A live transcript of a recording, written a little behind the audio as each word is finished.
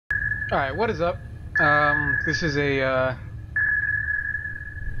Alright, what is up? This is a,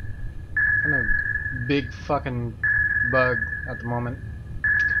 kind of big fucking bug at the moment.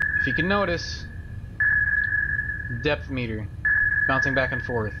 If you can notice, depth meter bouncing back and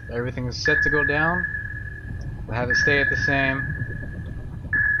forth. Everything is set to go down. We'll have it stay at the same.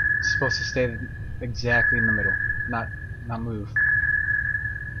 It's supposed to stay exactly in the middle, not move.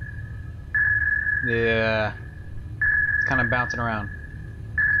 Yeah, it's kind of bouncing around.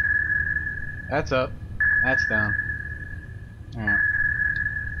 That's up. That's down. Alright.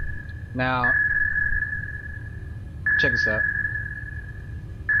 Now, check this out.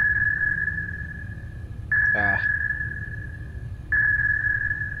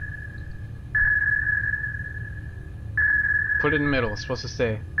 Put it in the middle. It's supposed to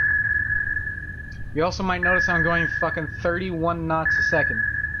stay. You also might notice I'm going fucking 31 knots a second.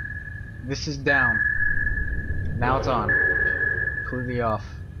 This is down. Now it's on. Completely off.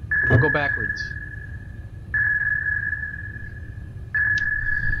 We'll go backwards.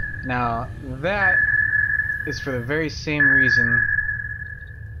 Now, that is for the very same reason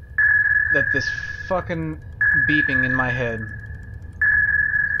that this fucking beeping in my head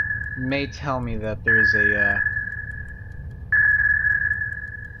may tell me that there's a,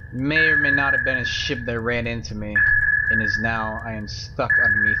 may or may not have been a ship that ran into me and is now, I am stuck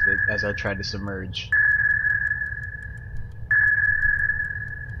underneath it as I try to submerge.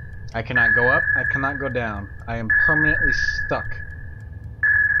 I cannot go up, I cannot go down. I am permanently stuck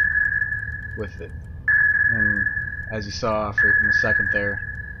with it. And as you saw in a second there,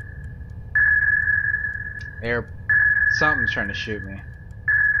 something's trying to shoot me.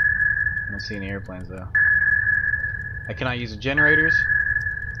 I don't see any airplanes though. I cannot use the generators.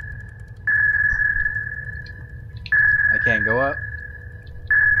 I can't go up.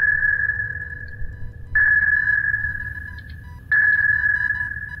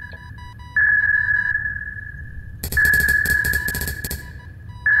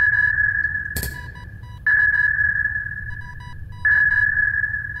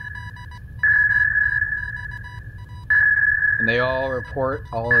 And they all report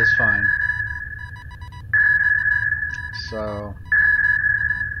all is fine. So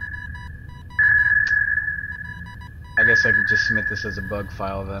I guess I could just submit this as a bug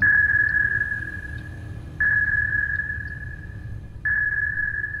file then.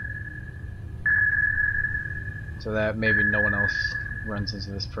 So that maybe no one else runs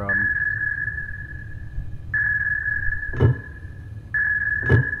into this problem.